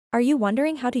Are you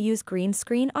wondering how to use green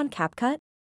screen on CapCut?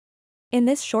 In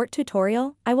this short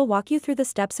tutorial, I will walk you through the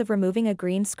steps of removing a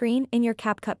green screen in your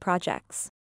CapCut projects.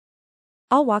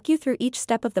 I'll walk you through each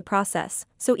step of the process,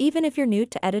 so even if you're new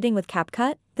to editing with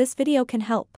CapCut, this video can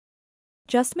help.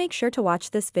 Just make sure to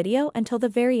watch this video until the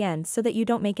very end so that you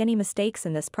don't make any mistakes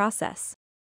in this process.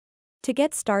 To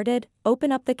get started,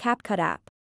 open up the CapCut app.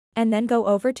 And then go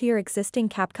over to your existing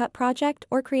CapCut project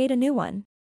or create a new one.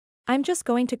 I'm just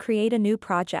going to create a new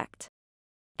project.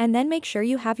 And then make sure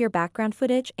you have your background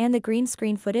footage and the green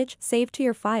screen footage saved to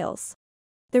your files.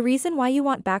 The reason why you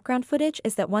want background footage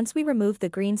is that once we remove the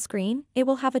green screen, it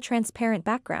will have a transparent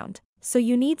background, so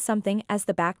you need something as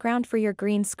the background for your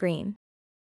green screen.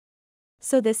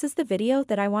 So this is the video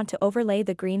that I want to overlay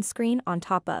the green screen on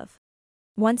top of.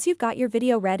 Once you've got your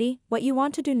video ready, what you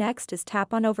want to do next is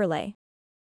tap on Overlay.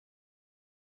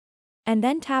 And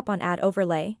then tap on Add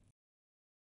Overlay.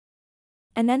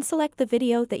 And then select the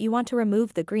video that you want to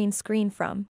remove the green screen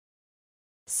from.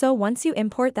 So once you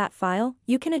import that file,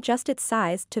 you can adjust its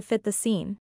size to fit the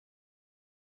scene.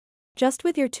 Just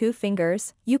with your 2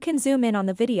 fingers, you can zoom in on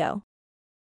the video.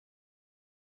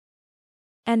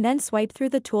 And then swipe through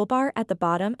the toolbar at the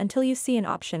bottom until you see an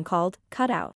option called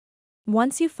Cutout.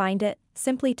 Once you find it,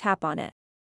 simply tap on it.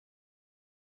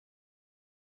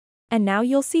 And now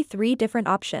you'll see 3 different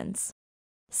options.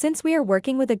 Since we are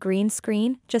working with a green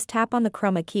screen, just tap on the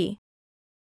Chroma Key.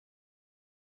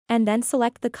 And then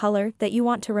select the color that you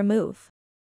want to remove.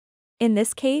 In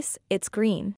this case, it's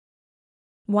green.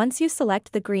 Once you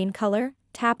select the green color,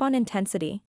 tap on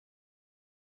Intensity.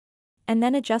 And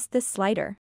then adjust this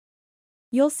slider.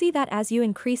 You'll see that as you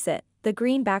increase it, the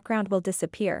green background will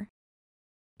disappear.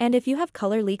 And if you have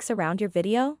color leaks around your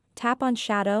video, tap on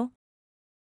Shadow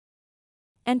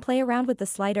and play around with the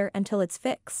slider until it's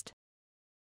fixed.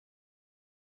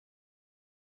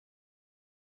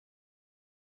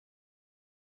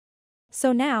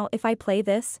 So now if I play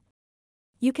this,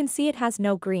 you can see it has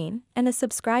no green, and the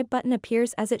subscribe button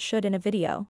appears as it should in a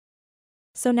video.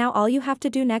 So now all you have to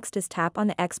do next is tap on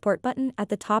the export button at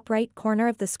the top right corner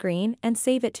of the screen and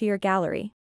save it to your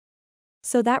gallery.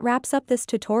 So that wraps up this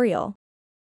tutorial.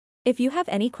 If you have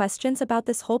any questions about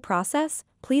this whole process,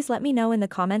 please let me know in the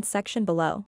comments section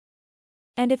below.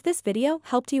 And if this video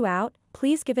helped you out,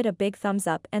 please give it a big thumbs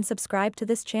up and subscribe to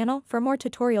this channel for more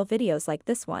tutorial videos like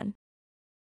this one.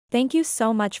 Thank you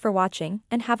so much for watching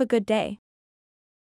and have a good day.